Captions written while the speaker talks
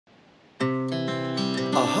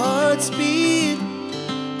Our hearts beat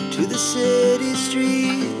to the city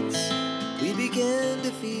streets. We began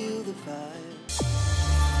to feel the fire.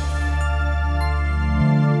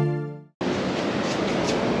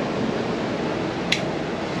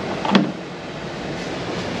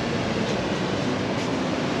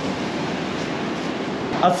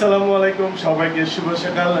 আসসালামু আলাইকুম সবাইকে শুভ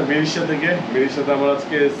সকাল মিরিশা থেকে। মিরিশাতে আমার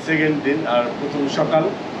আজকে সেকেন্ড দিন আর প্রথম সকাল।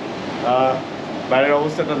 বাইরের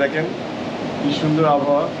অবস্থাটা দেখেন, কি সুন্দর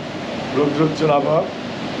আবহাওয়া, রৌদ্রোজ্জ্বল আবহাওয়া।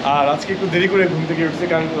 আর আজকে একটু দেরি করে ঘুম থেকে উঠছে,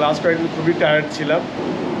 কারণ লাস্ট কয়েকদিন খুবই টায়ার্ড ছিলাম।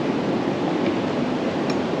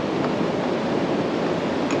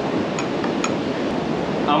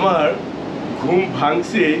 আমার ঘুম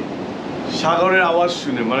ভাঙছে সাগরের আওয়াজ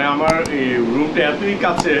শুনে, মানে আমার এই রুমটা এতই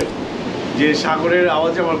কাছে যে সাগরের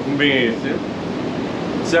আওয়াজে আমার ঘুম ভেঙে গেছে।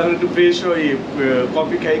 সে এখন একটু ফ্রেশ হয়ে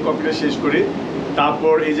কফি খাই, কফিটা শেষ করি,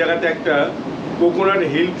 তারপর এই জায়গাতে একটা কোকোনাট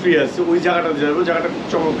হিল ট্রি আছে, ওই জায়গাটাতে যাবো। জায়গাটা খুব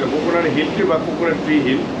চমৎকার, কোকোনাট হিল ট্রি বা কোকোনাট ট্রি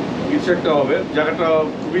হিল কিছু একটা হবে, জায়গাটা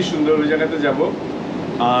খুবই সুন্দর, ওই জায়গাতে যাব।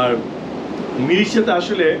 আর মিরিশাতে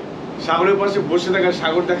আসলে সাগরের পাশে বসে থাকা,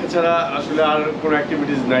 সাগর দেখা ছাড়া আসলে আর কোনো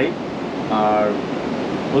অ্যাক্টিভিটিস নাই। আর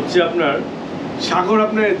হচ্ছে আপনার সাগর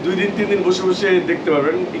আপনি 2 দিন 3 দিন বসে বসে দেখতে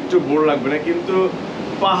পারবেন, একটু বোর লাগবে না। কিন্তু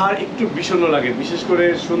পাহাড় একটু বিষণ্ণ লাগে, বিশেষ করে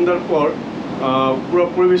সন্ধ্যার পর পুরো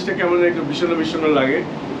পরিবেশটা কেমন একটু বিষণ্ণ বিষণ্ণ লাগে।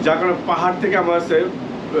 যার কারণে পাহাড় থেকে আমার কাছে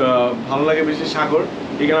ভালো লাগে বেশি সাগর।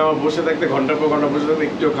 এখানে আমার বসে থাকতে ঘন্টার পর ঘন্টা বসে থাকতে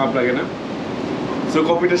একটুও খারাপ লাগে না। সো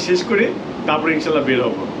কফিটা শেষ করে তারপরে ইনশাল্লাহ বের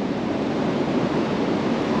হবো।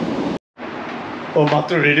 ও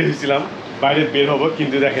মাত্র রেডি হয়েছিলাম, বাইরে বের হবো,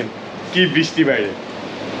 কিন্তু দেখেন কি বৃষ্টি বাইরে।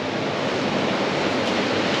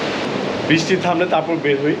 বৃষ্টি থামলে তারপর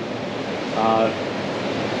বের হই। আর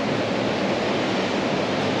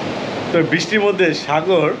তো বৃষ্টির মধ্যে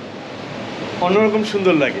সাগর অন্যরকম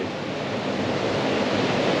সুন্দর লাগে।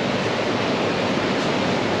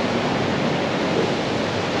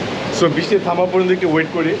 সো বৃষ্টি থামা পর্যন্ত একটু ওয়েট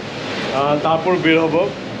করি, তারপর বের হব।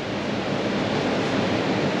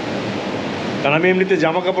 কারণ আমি এমনিতে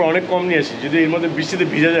জামা কাপড় অনেক কম নিয়ে আসি, যদি এর মধ্যে বৃষ্টিতে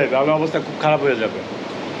ভিজে যায় তাহলে অবস্থা খুব খারাপ হয়ে যাবে।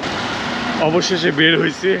 অবশেষে বের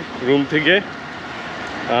হয়েছি রুম থেকে।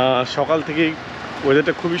 সকাল থেকেই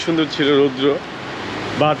ওয়েদারটা খুবই সুন্দর ছিল, রৌদ্র,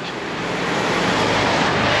 বাট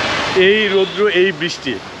এই রৌদ্র এই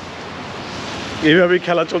বৃষ্টি এইভাবেই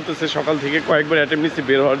খেলা চলতেছে। সকাল থেকে কয়েকবার অ্যাটেম্প নিচ্ছি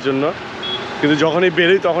বের হওয়ার জন্য, কিন্তু যখনই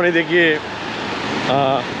বেরোই তখনই দেখি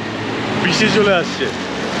বৃষ্টি চলে আসছে।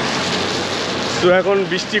 তো এখন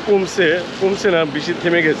বৃষ্টি কমছে না, বৃষ্টি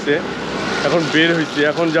থেমে গেছে। এখন বের হয়েছে,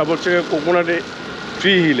 এখন যাব হচ্ছে কোকোনাটে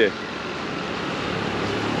ট্রি হিলে।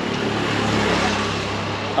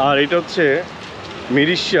 আর এটা হচ্ছে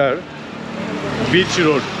মিরিশার বিচ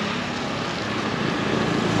রোড।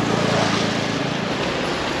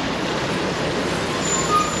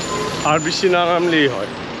 আর বৃষ্টি না নামলেই হয়,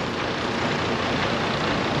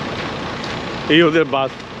 এই ওদের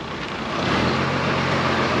বাস।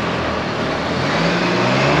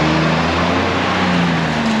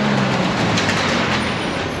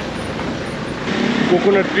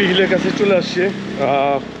 কোকোনাট ট্রি হিলের কাছে চলে আসছে।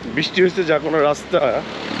 বৃষ্টি হয়েছে, যা কোনো রাস্তা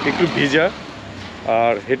একটু ভিজা।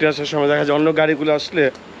 আর হেঁটে আসার সময় দেখা যায় অন্য গাড়িগুলো আসলে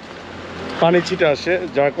পানি ছিটে আসে,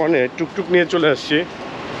 যার কারণে টুকটুক নিয়ে চলে আসছি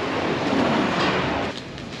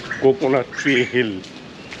কোকোনাট ট্রি হিল।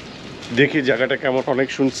 দেখি জায়গাটা কেমন, অনেক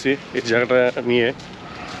শুনছি এই জায়গাটা নিয়ে।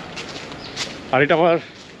 আর এটা আমার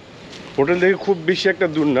হোটেল থেকে খুব বেশি একটা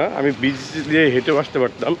দূর না, আমি বিচ দিয়ে হেঁটেও আসতে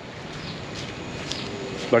পারতাম,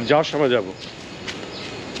 বাট যাওয়ার সময় যাব।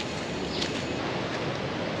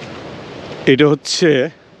 এটা হচ্ছে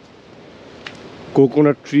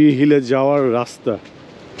কোকোনাট ট্রি হিলে যাওয়ার রাস্তা।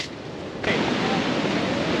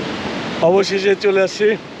 অবশেষে চলে আসছি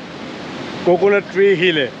কোকোনাট ট্রি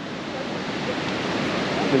হিলে।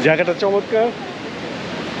 জায়গাটা চমৎকার,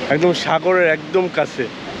 একদম সাগরের একদম কাছে।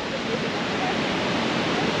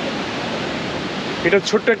 এটা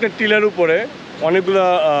ছোট্ট একটা টিলার উপরে অনেকগুলো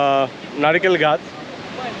নারকেল গাছ।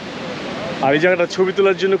 আর এই জায়গাটা ছবি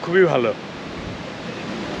তোলার জন্য খুবই ভালো।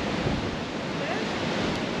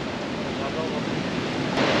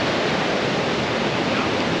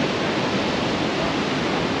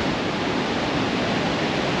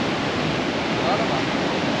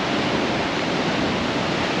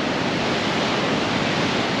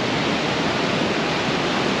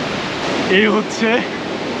 এই হচ্ছে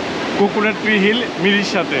কোকোনাট ট্রি হিল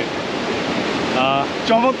মিরিশাতে।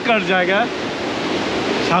 চমৎকার জায়গা,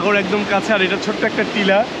 সাগর একদম কাছে। আর এটা ছোট্ট একটা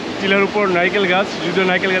টিলার উপর নারকেল গাছ, যদিও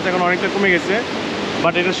নারকেল গাছ এখন অনেকটা কমে গেছে,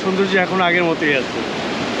 বাট এটার সৌন্দর্য এখন আগের মতোই আছে।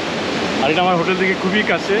 আর এটা আমার হোটেল থেকে খুবই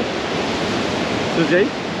কাছে। তো যাই,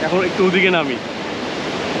 এখন একটু ওদিকে নামি।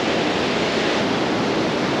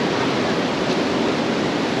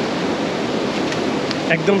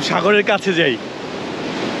 একদম সাগরের কাছে যাই।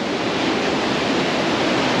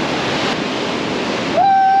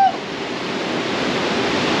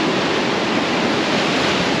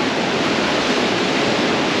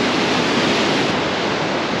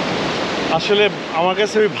 আসলে আমার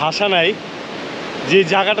কাছে ওই ভাষা নাই যে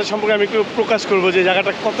জায়গাটা সম্পর্কে আমি একটু প্রকাশ করব, যে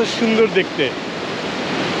জায়গাটা কত সুন্দর দেখতে।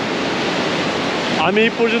 আমি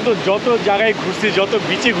এই পর্যন্ত যত জায়গায় ঘুরছি, যত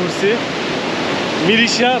বিচে ঘুরছি,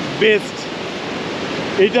 মিরিশা বেস্ট।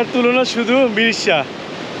 এইটার তুলনা শুধু মিরিশা।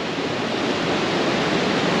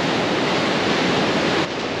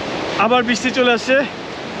 আবার বৃষ্টি চলে আসছে,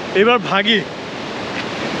 এবার ভাগি,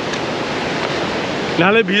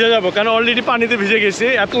 নাহলে ভিজে যাবো। কারণ অলরেডি পানিতে ভিজে গেছে,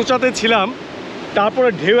 এত উঁচাতে ছিলাম, তারপরে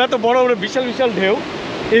ঢেউ এত বড় বড় বিশাল বিশাল ঢেউ,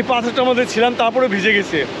 এই পাথরটার মধ্যে ছিলাম, তারপরে ভিজে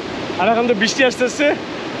গেছে। আর এখন তো বৃষ্টি আসতে আসছে,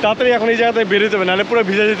 তাড়াতাড়ি এখন এই জায়গাটায় বেরোতে হবে, নাহলে পুরো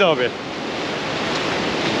ভিজে যেতে হবে।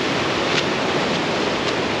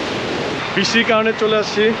 বৃষ্টির কারণে চলে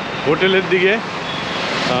আসছি হোটেলের দিকে,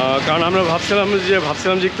 কারণ আমরা ভাবছিলাম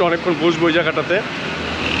যে একটু অনেকক্ষণ বসবো ওই জায়গাটাতে,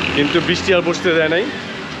 কিন্তু বৃষ্টি আর বসতে দেয় নাই।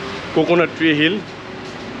 Coconut tree hill.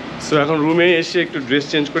 সো এখন রুমে এসে একটু ড্রেস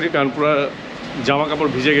চেঞ্জ করি, কারণ পুরো জামা কাপড়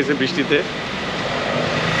ভিজে গেছে বৃষ্টিতে।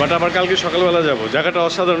 বাট আবার কালকে সকালবেলা যাব। জায়গাটা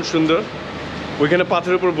অসাধারণ সুন্দর। ওইখানে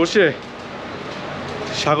পাথরের উপর বসে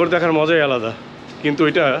সাগর দেখার মজাই আলাদা, কিন্তু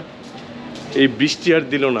ওইটা এই বৃষ্টি আর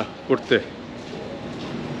দিল না করতে।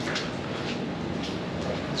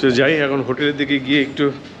 সো যাই, এখন হোটেলের দিকে গিয়ে একটু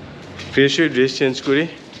ফ্রেশ হয়ে ড্রেস চেঞ্জ করি।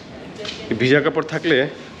 ভিজা কাপড় থাকলে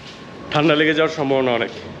ঠান্ডা লেগে যাওয়ার সম্ভাবনা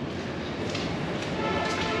অনেক।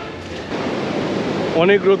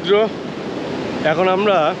 অনেক রৌদ্র। এখন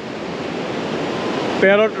আমরা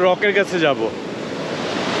প্যারট রকের কাছে যাব।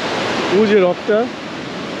 ওই যে রকটা,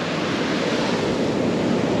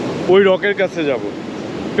 ওই রকের কাছে যাব,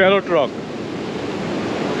 প্যারট রক।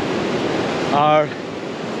 আর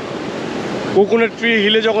কোকোনাট ট্রি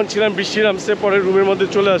হিলে যখন ছিলাম বৃষ্টি নামছে, পরে রুমের মধ্যে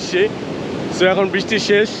চলে আসছি। সো এখন বৃষ্টি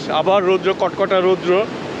শেষ, আবার রৌদ্র, কটকটা রৌদ্র।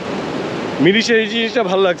 মিরিশার এই জিনিসটা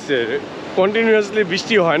ভালো লাগছে, কন্টিনিউয়াসলি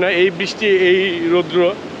বৃষ্টি হয় না, এই বৃষ্টি, এই রৌদ্র,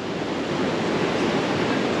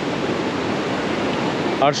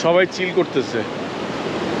 আর সবাই চিল করতেছে।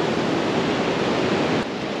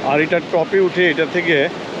 আর এটা টপে উঠে এটা থেকে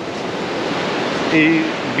এই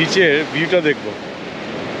বিচের ভিউটা দেখব।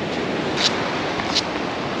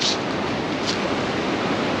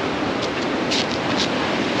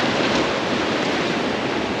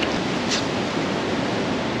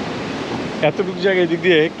 এতটুকু জায়গা এদিক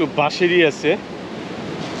দিয়ে একটু বাঁশেরই আছে,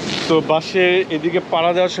 তো বাসে এদিকে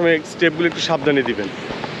পাড়া দেওয়ার সময় স্টেপগুলো একটু সাবধানে দিবেন।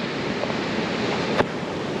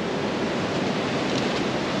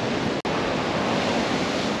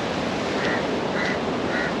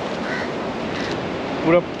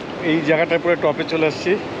 পুরো এই জায়গাটায় পুরো টপে চলে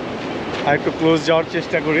আসছি। আর একটু ক্লোজ যাওয়ার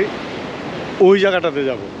চেষ্টা করি, ওই জায়গাটাতে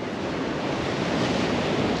যাব।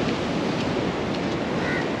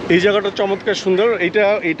 এই জায়গাটা চমৎকার সুন্দর।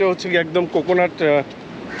 এইটা হচ্ছে কি একদম কোকোনাট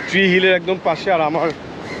ট্রি হিলের একদম পাশে, আর আমার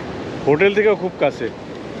হোটেল থেকেও খুব কাছে।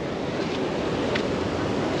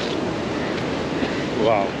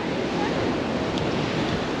 ওয়াও,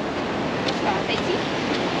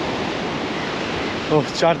 ও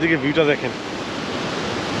চারদিকে ভিউটা দেখেন।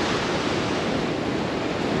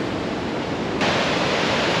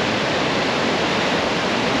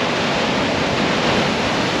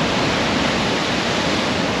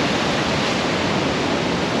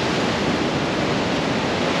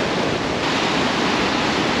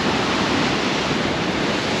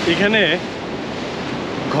 এখানে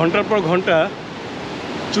ঘন্টার পর ঘন্টা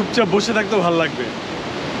চুপচাপ বসে থাকতেও ভালো লাগবে,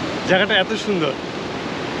 জায়গাটা এত সুন্দর।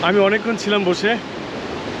 আমি অনেকক্ষণ ছিলাম বসে।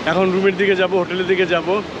 এখন রুমের দিকে যাব, হোটেলের দিকে যাব,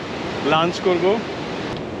 লাঞ্চ করব।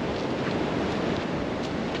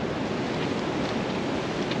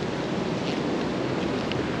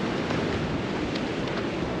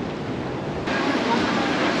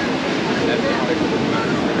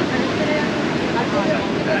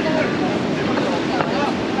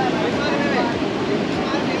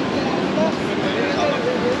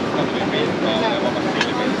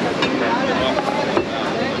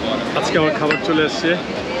 আজকে আমার খাবার চলে আসছে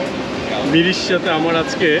মিরিশাতে। আমার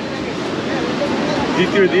আজকে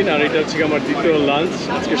দ্বিতীয় দিন, আর এটা হচ্ছে আমার দ্বিতীয় লাঞ্চ।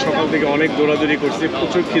 আজকে সকাল থেকে অনেক দৌড়াদৌড়ি করছি,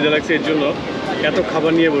 প্রচুর খিদে লাগছে, এর জন্য এত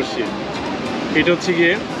খাবার নিয়ে বসছি। এটা হচ্ছে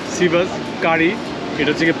গিয়ে সিবাস কারি, এটা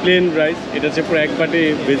হচ্ছে গিয়ে প্লেন রাইস, এটা হচ্ছে পুরো এক বাটি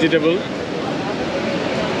ভেজিটেবল,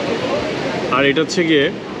 আর এটা হচ্ছে গিয়ে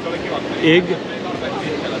এগ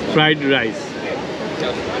ফ্রাইড রাইস,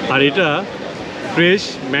 আর এটা ফ্রেশ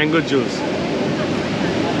ম্যাঙ্গো জুস।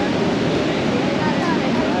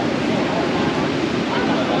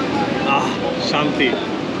 শান্তি।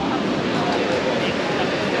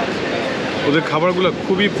 ওদের খাবারগুলো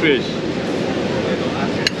খুবই ফ্রেশ।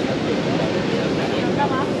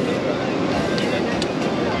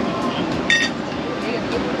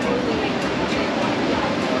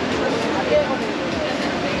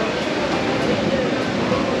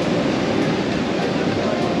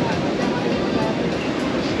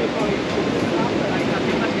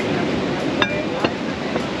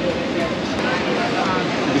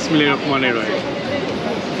 বিসমিল্লাহির রহমানির রহিম।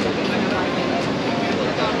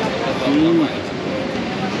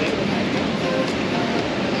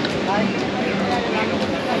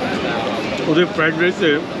 ওদের ফ্রাইড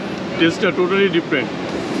রাইসের টেস্টটা টোটালি ডিফারেন্ট।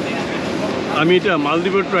 আমি এটা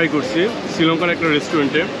মালদ্বীপে ট্রাই করছি, শ্রীলঙ্কার একটা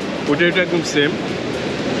রেস্টুরেন্টে, ওটা এটা একদম সেম।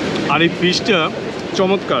 আর এই ফিশটা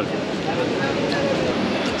চমৎকার।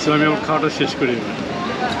 সো আমি আমার খাওয়াটা শেষ করি,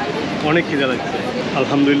 অনেক খিদা লাগছে।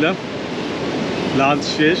 আলহামদুলিল্লাহ লাঞ্চ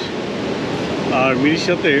শেষ। আর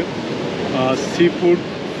মিরিশাতে সি ফুড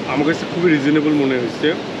আমার কাছে খুবই রিজনেবল মনে হয়েছে,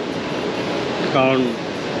 কারণ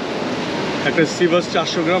একটা সি মাছ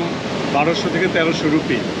 400 গ্রাম 1200 থেকে 1300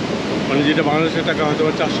 রুপি, মানে যেটা বাংলাদেশের টাকা হয়তো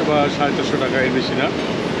 400 বা 450 টাকা, এর বেশি না।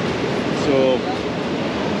 সো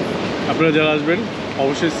আপনারা যারা আসবেন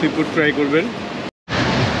অবশ্যই সি ফুড ট্রাই করবেন।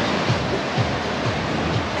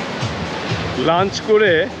 লাঞ্চ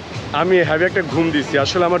করে আমি হ্যাভি একটা ঘুম দিছি।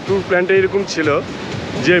 আসলে আমার ট্যুর প্ল্যানটা এরকম ছিল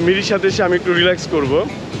যে মিরিশাতে এসে আমি একটু রিল্যাক্স করব।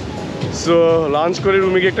 সো লাঞ্চ করে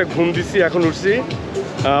রুমে গিয়ে একটা ঘুম দিছি, এখন উঠছি,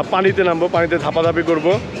 পানিতে নামবো, পানিতে ধাপাধাপি করব।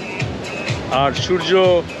 আর সূর্য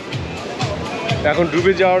এখন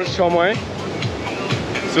ডুবে যাওয়ার সময়।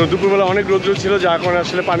 সো দুপুরবেলা অনেক রৌদ্র ছিল, যা এখন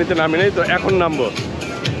আসলে পানিতে নামি নাই, তো এখন নামবো।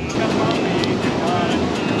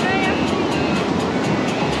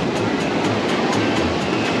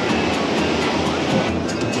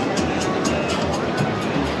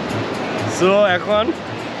 সো এখন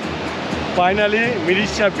ফাইনালি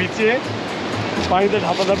মিরিশা বিচে পানিতে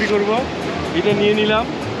ধাপাধাপি করব। এটা নিয়ে নিলাম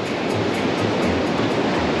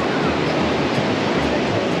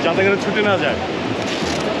যাতে করে ছুটে না যায়।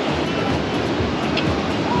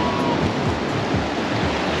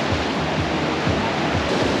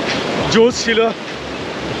 জোশ ছিল,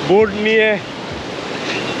 বোর্ড নিয়ে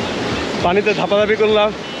পানিতে ধাপাধাপি করলাম।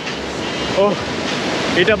 ও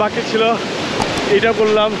এটা বাকি ছিল, এটা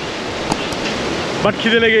করলাম, বাট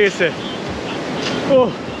খিদে লেগে গেছে। ও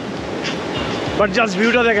বাট জাস্ট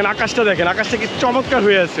ভিউটা দেখেন, আকাশটা দেখেন, আকাশটা কি চমৎকার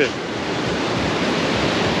হয়ে আছে।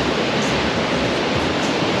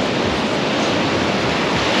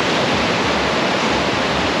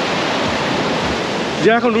 যে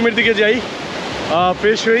এখন রুমের দিকে যাই,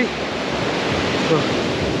 ফ্রেশ হই,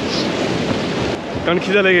 কারণ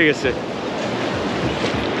খিদে লেগে গেছে।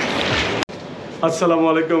 আসসালামু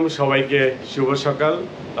আলাইকুম সবাইকে, শুভ সকাল।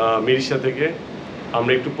 মিরিশা থেকে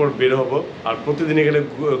আমরা একটু পর বের হব। আর প্রতিদিন এখানে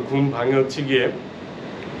ঘুম ভাঙে হচ্ছে গিয়ে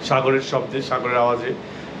সাগরের শব্দে, সাগরের আওয়াজে।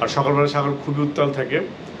 আর সকালবেলা সাগর খুবই উত্তাল থাকে।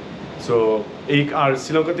 সো এই আর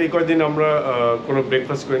শ্রীলঙ্কাতে এই কয়েকদিন আমরা কোনো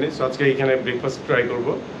ব্রেকফাস্ট করিনি। সো আজকে এইখানে ব্রেকফাস্ট ট্রাই করব।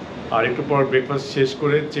 আর একটু পর ব্রেকফাস্ট শেষ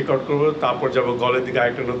করে চেক আউট করবো, তারপর যাব গলের দিকে।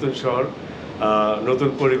 আরেকটা নতুন শহর, নতুন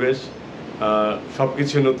পরিবেশ, সব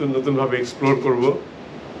কিছু নতুন নতুনভাবে এক্সপ্লোর করব।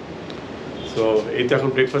 সো এই তো এখন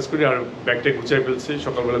ব্রেকফাস্ট করি আর ব্যাগটা গুছাই ফেলছি।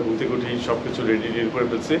 সকালবেলা ঘুম থেকে উঠি, সব কিছু রেডি করে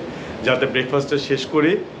ফেলছি, যাতে ব্রেকফাস্টটা শেষ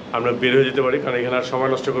করি আমরা বের হয়ে যেতে পারি। কারণ এখানে আর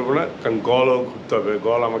সময় নষ্ট করবো না, কারণ গলও ঘুরতে হবে,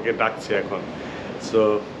 গল আমাকে ডাকছে এখন। সো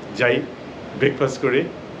যাই, ব্রেকফাস্ট করি।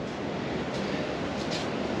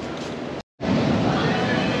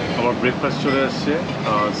 আমার ব্রেকফাস্ট চলে আসছে।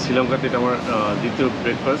 শ্রীলঙ্কাতে এটা আমার দ্বিতীয়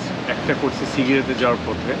ব্রেকফাস্ট। একটা করছি সিগিরেতে যাওয়ার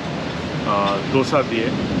পথে, দোসা দিয়ে।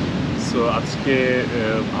 সো আজকে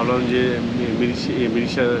ভাবলাম যে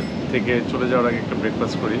মিরিশা থেকে চলে যাওয়ার আগে একটা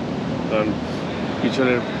ব্রেকফাস্ট করি, কারণ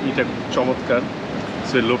পিছনের এটা চমৎকার।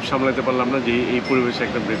 সো লোভ সামলাতে পারলাম না যে এই পরিবেশে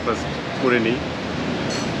একটা ব্রেকফাস্ট করে নিই।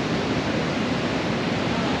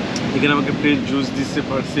 এখানে আমাকে ফ্রেশ জুস দিচ্ছে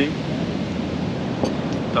ফার্সি,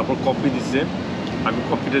 তারপর কফি দিচ্ছে। আমি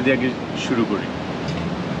কফিটা দিয়ে আগে শুরু করি।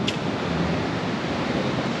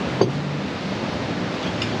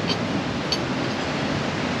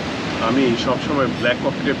 আমি সবসময় ব্ল্যাক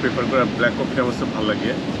কফিটা প্রেফার করি, ব্ল্যাক কফিটা আমার কাছে ভালো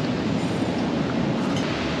লাগে।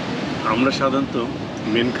 আমরা সাধারণত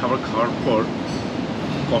মেন খাবার খাওয়ার পর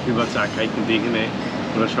কফি বা চা খাই, কিন্তু এখানে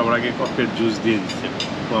ওরা সবার আগে কফির জুস দিয়ে দিচ্ছে।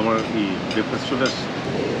 তো আমার এই ব্রেকফাস্ট চলে আসছে।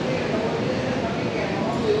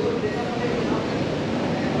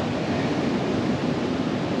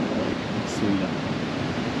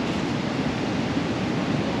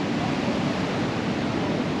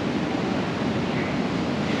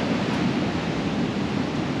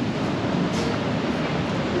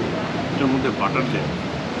 এটার মধ্যে বাটার দেয়।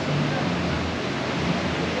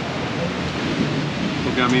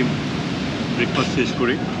 ওকে আমি ব্রেকফাস্ট শেষ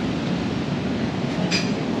করি।